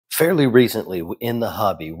Fairly recently in the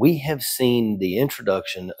hobby, we have seen the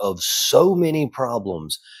introduction of so many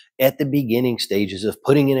problems at the beginning stages of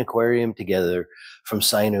putting an aquarium together, from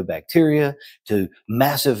cyanobacteria to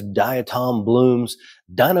massive diatom blooms,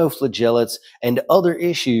 dinoflagellates, and other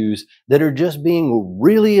issues that are just being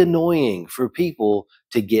really annoying for people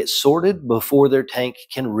to get sorted before their tank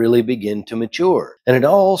can really begin to mature. And it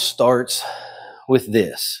all starts with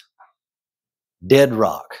this: dead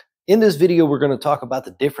rock. In this video, we're going to talk about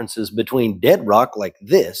the differences between dead rock like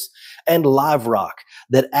this and live rock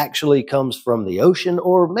that actually comes from the ocean,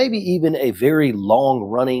 or maybe even a very long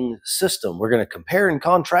running system. We're going to compare and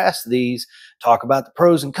contrast these, talk about the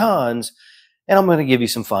pros and cons, and I'm going to give you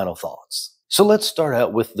some final thoughts. So let's start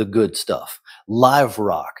out with the good stuff. Live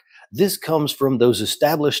rock. This comes from those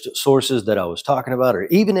established sources that I was talking about, or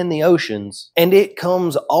even in the oceans, and it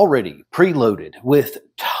comes already preloaded with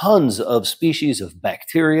tons of species of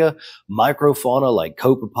bacteria, microfauna like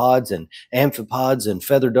copepods and amphipods and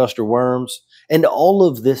feather duster worms, and all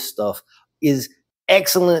of this stuff is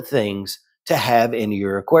excellent things to have in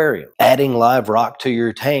your aquarium. Adding live rock to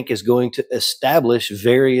your tank is going to establish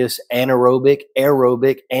various anaerobic,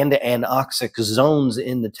 aerobic, and anoxic zones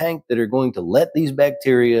in the tank that are going to let these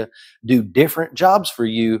bacteria do different jobs for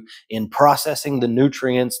you in processing the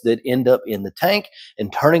nutrients that end up in the tank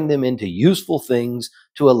and turning them into useful things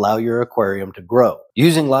to allow your aquarium to grow.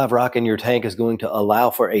 Using live rock in your tank is going to allow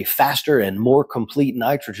for a faster and more complete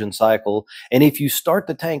nitrogen cycle, and if you start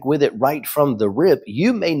the tank with it right from the rip,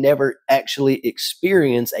 you may never actually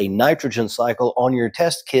experience a nitrogen cycle on your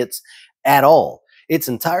test kits at all. It's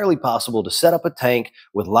entirely possible to set up a tank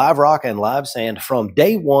with live rock and live sand from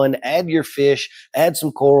day one, add your fish, add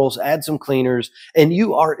some corals, add some cleaners, and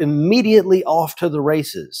you are immediately off to the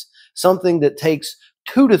races. Something that takes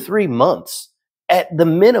 2 to 3 months at the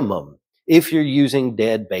minimum if you're using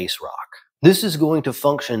dead base rock. This is going to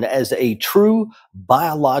function as a true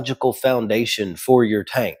biological foundation for your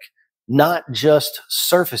tank, not just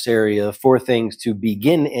surface area for things to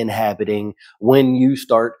begin inhabiting when you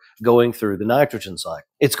start going through the nitrogen cycle.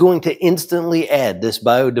 It's going to instantly add this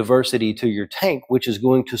biodiversity to your tank, which is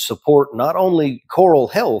going to support not only coral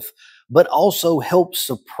health, but also help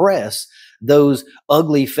suppress those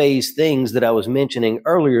ugly phase things that I was mentioning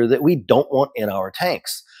earlier that we don't want in our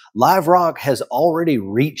tanks. Live rock has already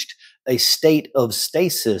reached a state of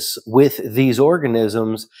stasis with these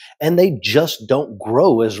organisms, and they just don't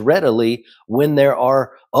grow as readily when there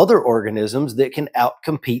are other organisms that can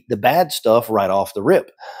outcompete the bad stuff right off the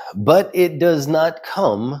rip. But it does not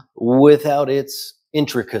come without its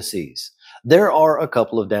intricacies. There are a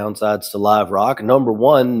couple of downsides to live rock. Number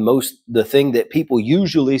one, the thing that people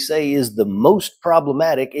usually say is the most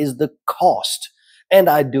problematic is the cost. And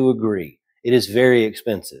I do agree. It is very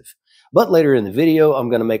expensive. But later in the video, I'm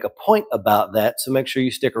going to make a point about that, so make sure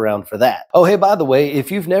you stick around for that. Oh, hey, by the way,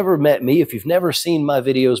 if you've never met me, if you've never seen my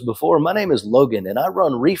videos before, my name is Logan, and I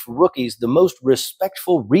run Reef Rookies, the most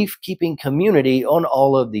respectful reef-keeping community on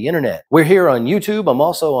all of the internet. We're here on YouTube. I'm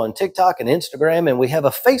also on TikTok and Instagram, and we have a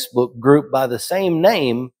Facebook group by the same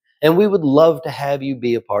name, and we would love to have you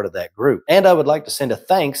be a part of that group. And I would like to send a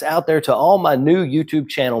thanks out there to all my new YouTube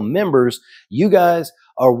channel members. You guys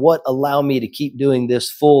are what allow me to keep doing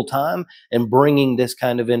this full time and bringing this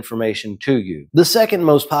kind of information to you. The second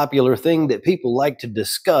most popular thing that people like to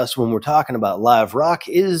discuss when we're talking about live rock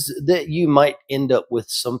is that you might end up with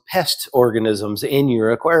some pest organisms in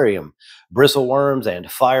your aquarium. Bristleworms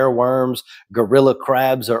and fireworms, gorilla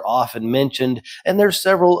crabs are often mentioned, and there's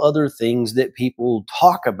several other things that people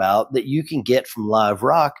talk about that you can get from live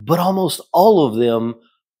rock, but almost all of them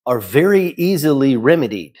are very easily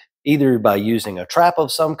remedied, either by using a trap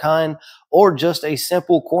of some kind or just a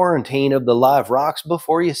simple quarantine of the live rocks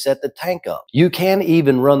before you set the tank up. You can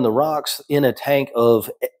even run the rocks in a tank of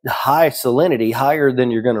high salinity, higher than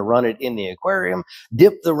you're going to run it in the aquarium.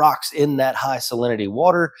 Dip the rocks in that high salinity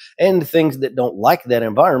water, and things that don't like that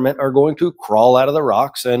environment are going to crawl out of the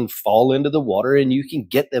rocks and fall into the water, and you can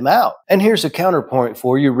get them out. And here's a counterpoint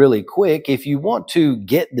for you really quick. If you want to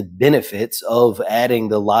get the benefits of adding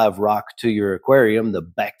the live rock to your aquarium, the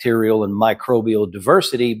bacterial and microbial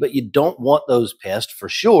diversity, but you don't want those pests for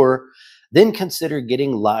sure, then consider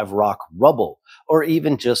getting live rock rubble or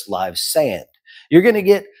even just live sand. You're going to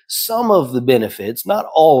get some of the benefits, not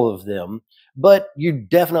all of them, but you're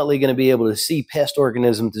definitely going to be able to see pest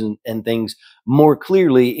organisms and things more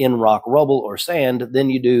clearly in rock rubble or sand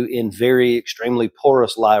than you do in very extremely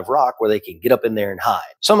porous live rock where they can get up in there and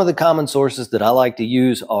hide. Some of the common sources that I like to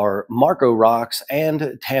use are Marco Rocks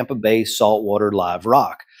and Tampa Bay saltwater live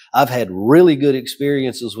rock. I've had really good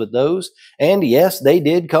experiences with those. And yes, they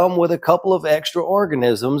did come with a couple of extra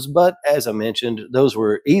organisms, but as I mentioned, those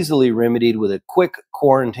were easily remedied with a quick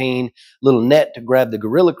quarantine, little net to grab the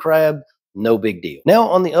gorilla crab. No big deal. Now,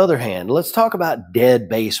 on the other hand, let's talk about dead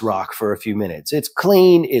base rock for a few minutes. It's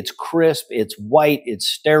clean, it's crisp, it's white, it's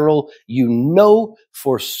sterile. You know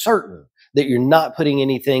for certain that you're not putting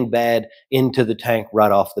anything bad into the tank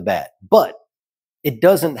right off the bat. But it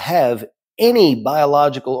doesn't have any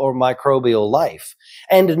biological or microbial life.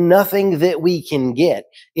 And nothing that we can get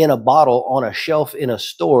in a bottle on a shelf in a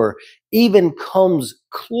store even comes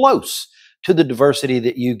close to the diversity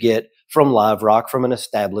that you get from live rock from an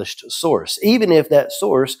established source. Even if that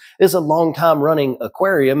source is a long time running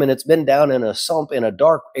aquarium and it's been down in a sump in a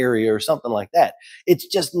dark area or something like that, it's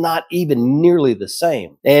just not even nearly the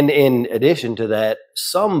same. And in addition to that,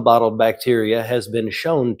 some bottled bacteria has been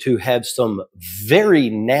shown to have some very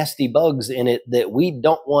nasty bugs in it that we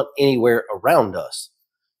don't want anywhere around us.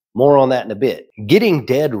 More on that in a bit. Getting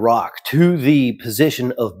dead rock to the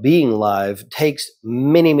position of being live takes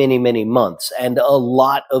many, many, many months and a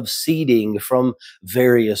lot of seeding from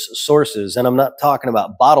various sources. And I'm not talking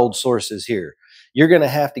about bottled sources here. You're going to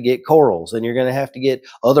have to get corals and you're going to have to get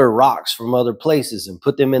other rocks from other places and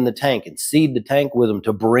put them in the tank and seed the tank with them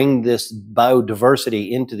to bring this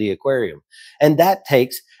biodiversity into the aquarium. And that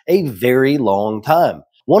takes a very long time.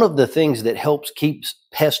 One of the things that helps keep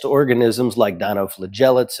pest organisms like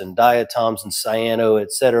dinoflagellates and diatoms and cyano,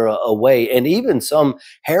 etc., away, and even some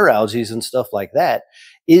hair algae and stuff like that,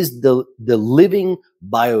 is the living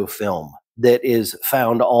biofilm that is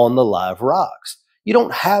found on the live rocks. You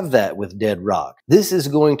don't have that with dead rock. This is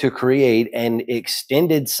going to create an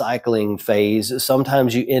extended cycling phase.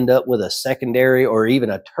 Sometimes you end up with a secondary or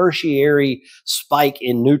even a tertiary spike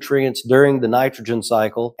in nutrients during the nitrogen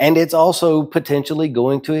cycle. And it's also potentially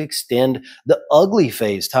going to extend the ugly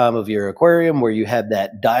phase time of your aquarium where you have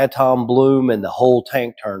that diatom bloom and the whole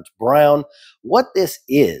tank turns brown. What this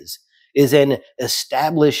is an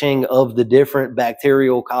establishing of the different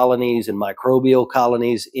bacterial colonies and microbial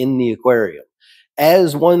colonies in the aquarium.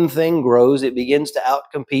 As one thing grows, it begins to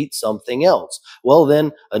outcompete something else. Well,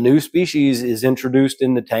 then a new species is introduced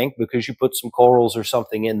in the tank because you put some corals or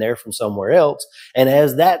something in there from somewhere else. And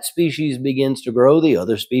as that species begins to grow, the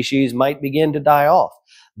other species might begin to die off.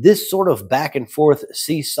 This sort of back and forth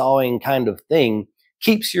seesawing kind of thing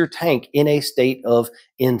keeps your tank in a state of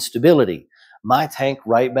instability. My tank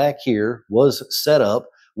right back here was set up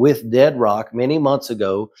with dead rock many months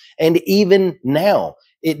ago, and even now,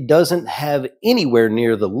 it doesn't have anywhere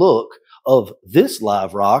near the look of this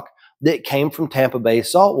live rock that came from Tampa Bay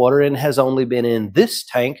saltwater and has only been in this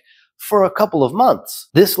tank for a couple of months.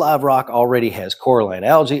 This live rock already has coralline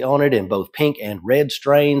algae on it in both pink and red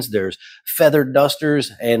strains. There's feathered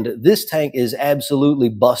dusters, and this tank is absolutely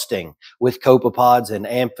busting with copepods and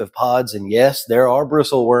amphipods. And yes, there are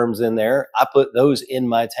bristleworms in there. I put those in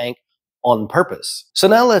my tank on purpose. So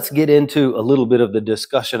now let's get into a little bit of the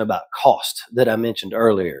discussion about cost that I mentioned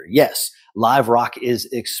earlier. Yes, live rock is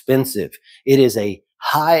expensive. It is a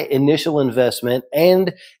high initial investment,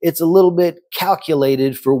 and it's a little bit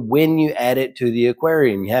calculated for when you add it to the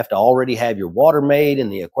aquarium. You have to already have your water made,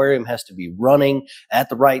 and the aquarium has to be running at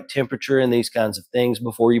the right temperature and these kinds of things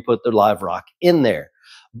before you put the live rock in there.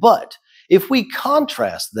 But if we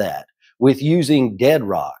contrast that with using dead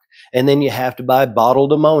rock, and then you have to buy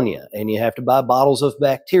bottled ammonia, and you have to buy bottles of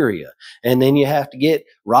bacteria, and then you have to get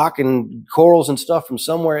rock and corals and stuff from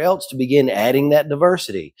somewhere else to begin adding that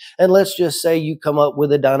diversity. And let's just say you come up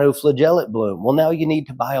with a dinoflagellate bloom. Well, now you need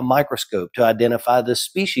to buy a microscope to identify the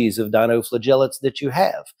species of dinoflagellates that you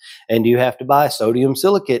have. And you have to buy sodium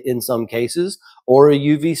silicate in some cases, or a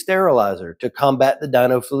UV sterilizer to combat the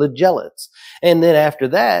dinoflagellates. And then after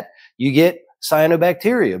that, you get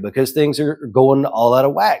cyanobacteria because things are going all out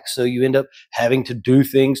of whack. So you end up having to do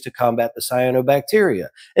things to combat the cyanobacteria.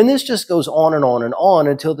 And this just goes on and on and on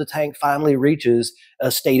until the tank finally reaches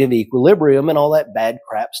a state of equilibrium and all that bad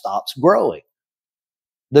crap stops growing.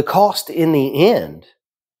 The cost in the end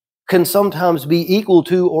can sometimes be equal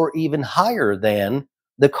to or even higher than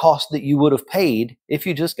the cost that you would have paid if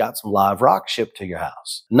you just got some live rock shipped to your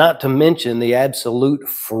house. Not to mention the absolute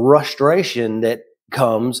frustration that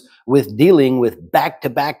comes with dealing with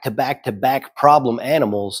back-to-back problem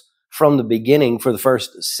animals from the beginning for the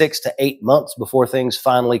first 6 to 8 months before things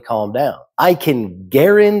finally calm down. I can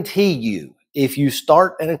guarantee you, if you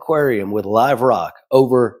start an aquarium with live rock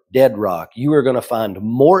over dead rock, you are going to find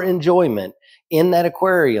more enjoyment in that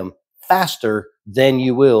aquarium faster than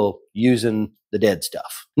you will using the dead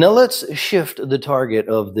stuff. Now let's shift the target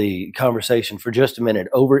of the conversation for just a minute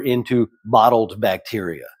over into bottled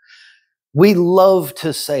bacteria. We love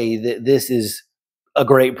to say that this is a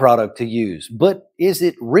great product to use, but is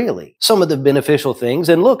it really? Some of the beneficial things,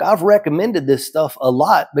 and look, I've recommended this stuff a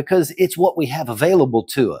lot because it's what we have available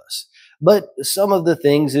to us. But some of the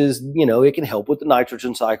things is, it can help with the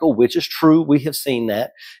nitrogen cycle, which is true. We have seen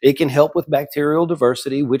that. It can help with bacterial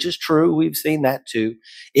diversity, which is true. We've seen that too.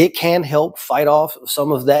 It can help fight off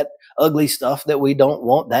some of that ugly stuff that we don't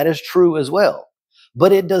want. That is true as well.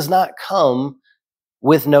 But it does not come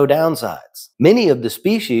with no downsides. Many of the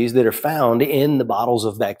species that are found in the bottles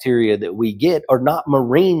of bacteria that we get are not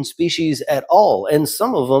marine species at all, and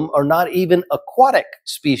some of them are not even aquatic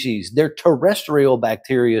species. They're terrestrial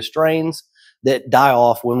bacteria strains that die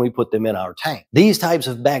off when we put them in our tank. These types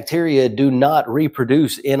of bacteria do not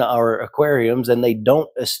reproduce in our aquariums, and they don't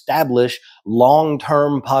establish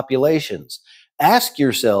long-term populations. Ask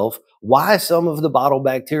yourself why some of the bottle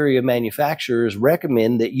bacteria manufacturers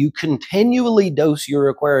recommend that you continually dose your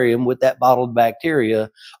aquarium with that bottled bacteria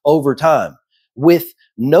over time, with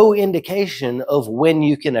no indication of when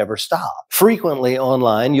you can ever stop. Frequently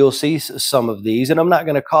online, you'll see some of these, and I'm not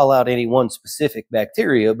going to call out any one specific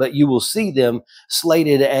bacteria, but you will see them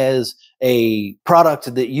slated as a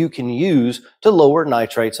product that you can use to lower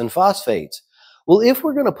nitrates and phosphates. Well, if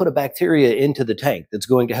we're going to put a bacteria into the tank that's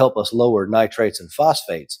going to help us lower nitrates and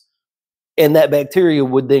phosphates, and that bacteria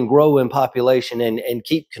would then grow in population and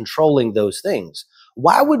keep controlling those things,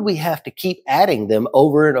 why would we have to keep adding them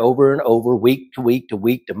over and over and over, week to week to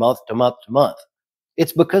week to month to month to month?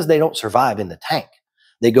 It's because they don't survive in the tank.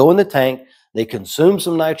 They go in the tank, they consume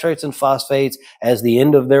some nitrates and phosphates as the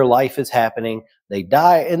end of their life is happening, they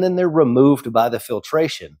die, and then they're removed by the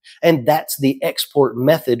filtration. And that's the export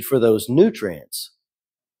method for those nutrients.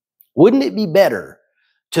 Wouldn't it be better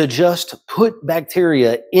to just put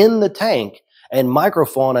bacteria in the tank and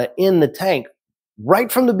microfauna in the tank right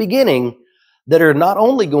from the beginning that are not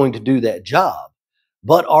only going to do that job,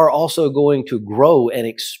 but are also going to grow and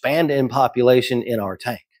expand in population in our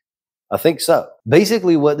tank? I think so.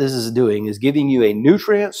 Basically, what this is doing is giving you a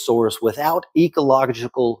nutrient source without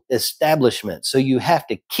ecological establishment. So you have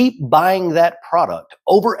to keep buying that product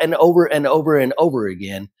over and over and over and over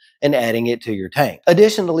again and adding it to your tank.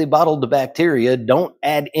 Additionally, bottled bacteria don't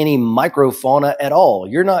add any microfauna at all.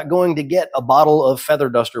 You're not going to get a bottle of feather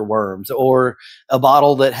duster worms or a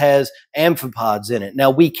bottle that has amphipods in it.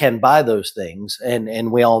 Now, we can buy those things,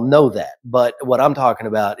 and we all know that. But what I'm talking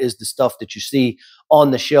about is the stuff that you see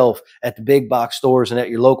on the shelf at the big box stores and at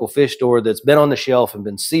your local fish store that's been on the shelf and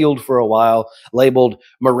been sealed for a while, labeled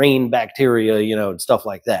marine bacteria, and stuff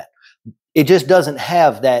like that. It just doesn't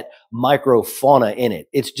have that microfauna in it.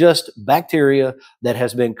 It's just bacteria that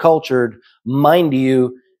has been cultured, mind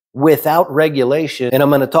you, without regulation. And I'm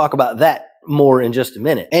going to talk about that more in just a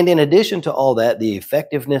minute. And in addition to all that, the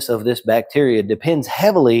effectiveness of this bacteria depends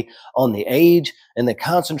heavily on the age and the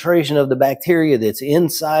concentration of the bacteria that's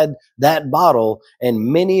inside that bottle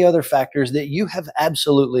and many other factors that you have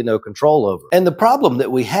absolutely no control over. And the problem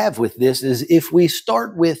that we have with this is if we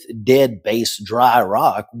start with dead base dry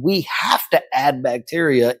rock, we have to add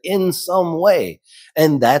bacteria in some way.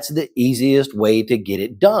 And that's the easiest way to get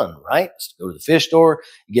it done, right? Just go to the fish store,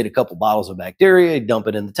 you get a couple bottles of bacteria, you dump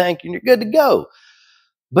it in the tank, and you're good to go.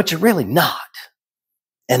 But you're really not.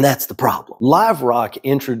 And that's the problem. Live rock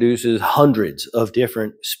introduces hundreds of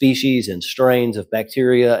different species and strains of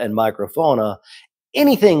bacteria and microfauna.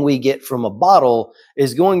 Anything we get from a bottle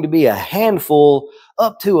is going to be a handful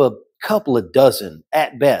up to a couple of dozen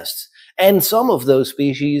at best. And some of those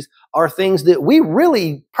species are things that we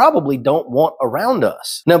really probably don't want around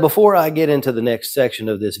us. Now, before I get into the next section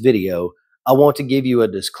of this video, I want to give you a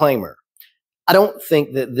disclaimer. I don't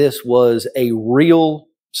think that this was a real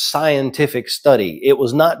scientific study. It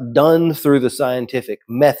was not done through the scientific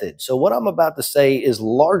method. So what I'm about to say is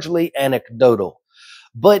largely anecdotal,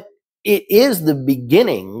 but it is the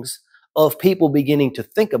beginnings of people beginning to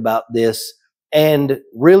think about this and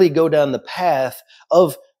really go down the path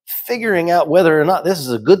of figuring out whether or not this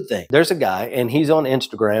is a good thing. There's a guy, and he's on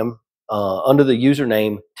Instagram under the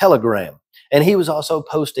username Telegram. And he was also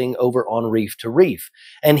posting over on Reef to Reef.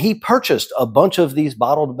 And he purchased a bunch of these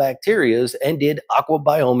bottled bacterias and did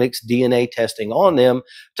aquabiomics DNA testing on them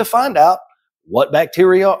to find out what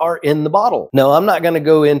bacteria are in the bottle. No, I'm not going to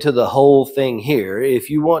go into the whole thing here. If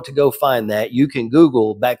you want to go find that, you can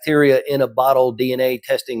Google bacteria in a bottle DNA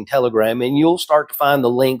testing Telegram, and you'll start to find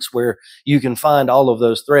the links where you can find all of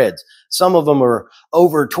those threads. Some of them are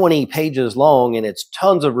over 20 pages long, and it's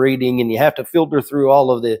tons of reading, and you have to filter through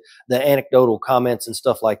all of the anecdotal comments and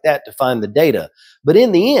stuff like that to find the data. But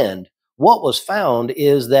in the end, what was found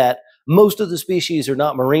is that Most of the species are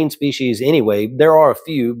not marine species anyway. There are a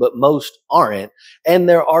few, but most aren't. And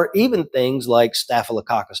there are even things like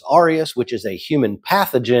Staphylococcus aureus, which is a human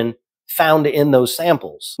pathogen found in those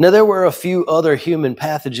samples. Now, there were a few other human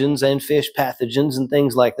pathogens and fish pathogens and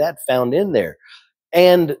things like that found in there.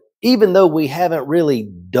 And even though we haven't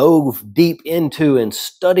really dove deep into and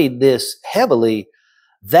studied this heavily,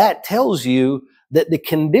 that tells you that the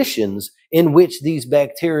conditions in which these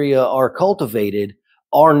bacteria are cultivated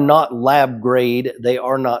are not lab grade, they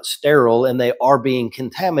are not sterile, and they are being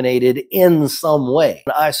contaminated in some way.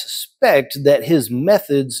 I suspect that his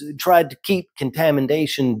methods tried to keep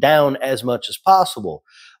contamination down as much as possible.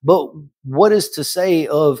 But what is to say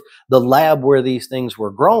of the lab where these things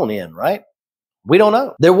were grown in, right? We don't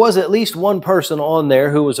know. There was at least one person on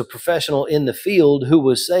there who was a professional in the field who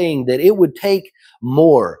was saying that it would take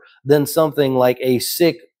more than something like a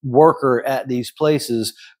sick worker at these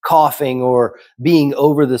places coughing or being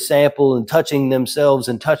over the sample and touching themselves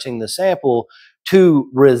and touching the sample to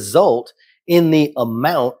result in the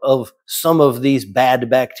amount of some of these bad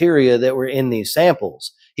bacteria that were in these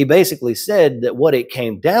samples. He basically said that what it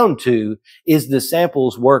came down to is the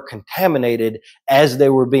samples were contaminated as they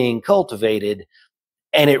were being cultivated,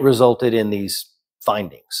 and it resulted in these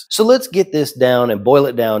findings. So let's get this down and boil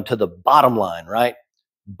it down to the bottom line, right?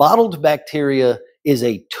 Bottled bacteria is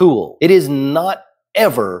a tool. It is not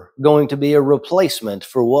ever going to be a replacement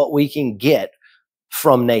for what we can get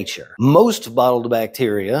from nature. Most bottled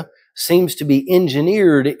bacteria seems to be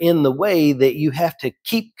engineered in the way that you have to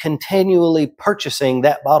keep continually purchasing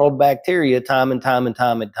that bottled bacteria time and time and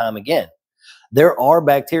time and time again. There are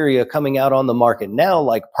bacteria coming out on the market now,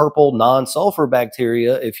 like purple non-sulfur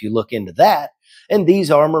bacteria, if you look into that, and these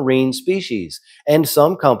are marine species. And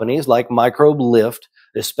some companies like Microbial,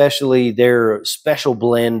 especially their special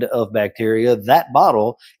blend of bacteria, that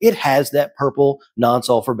bottle, it has that purple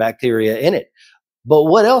non-sulfur bacteria in it. But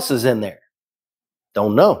what else is in there?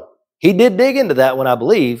 Don't know. He did dig into that one, I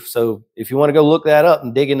believe. So if you want to go look that up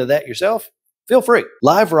and dig into that yourself, feel free.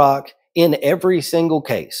 Live rock in every single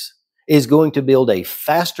case is going to build a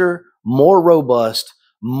faster, more robust,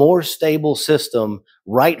 more stable system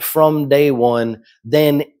right from day one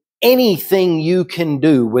than anything you can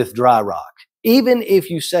do with dry rock. Even if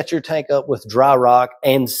you set your tank up with dry rock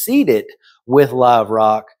and seed it with live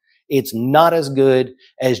rock, it's not as good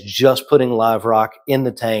as just putting live rock in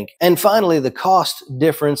the tank. And finally, the cost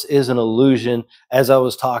difference is an illusion, as I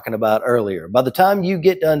was talking about earlier. By the time you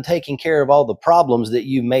get done taking care of all the problems that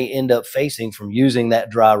you may end up facing from using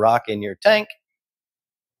that dry rock in your tank,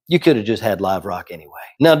 you could have just had live rock anyway.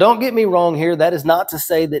 Now, don't get me wrong here. That is not to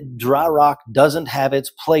say that dry rock doesn't have its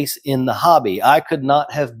place in the hobby. I could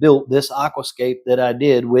not have built this aquascape that I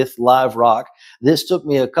did with live rock. This took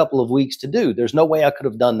me a couple of weeks to do. There's no way I could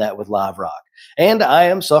have done that with live rock. And I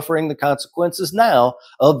am suffering the consequences now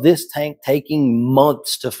of this tank taking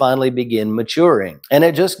months to finally begin maturing. And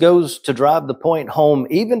it just goes to drive the point home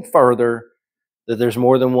even further that there's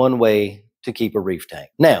more than one way to keep a reef tank.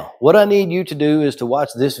 Now, what I need you to do is to watch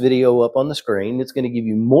this video up on the screen. It's going to give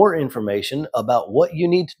you more information about what you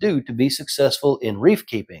need to do to be successful in reef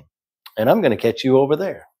keeping. And I'm going to catch you over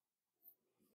there.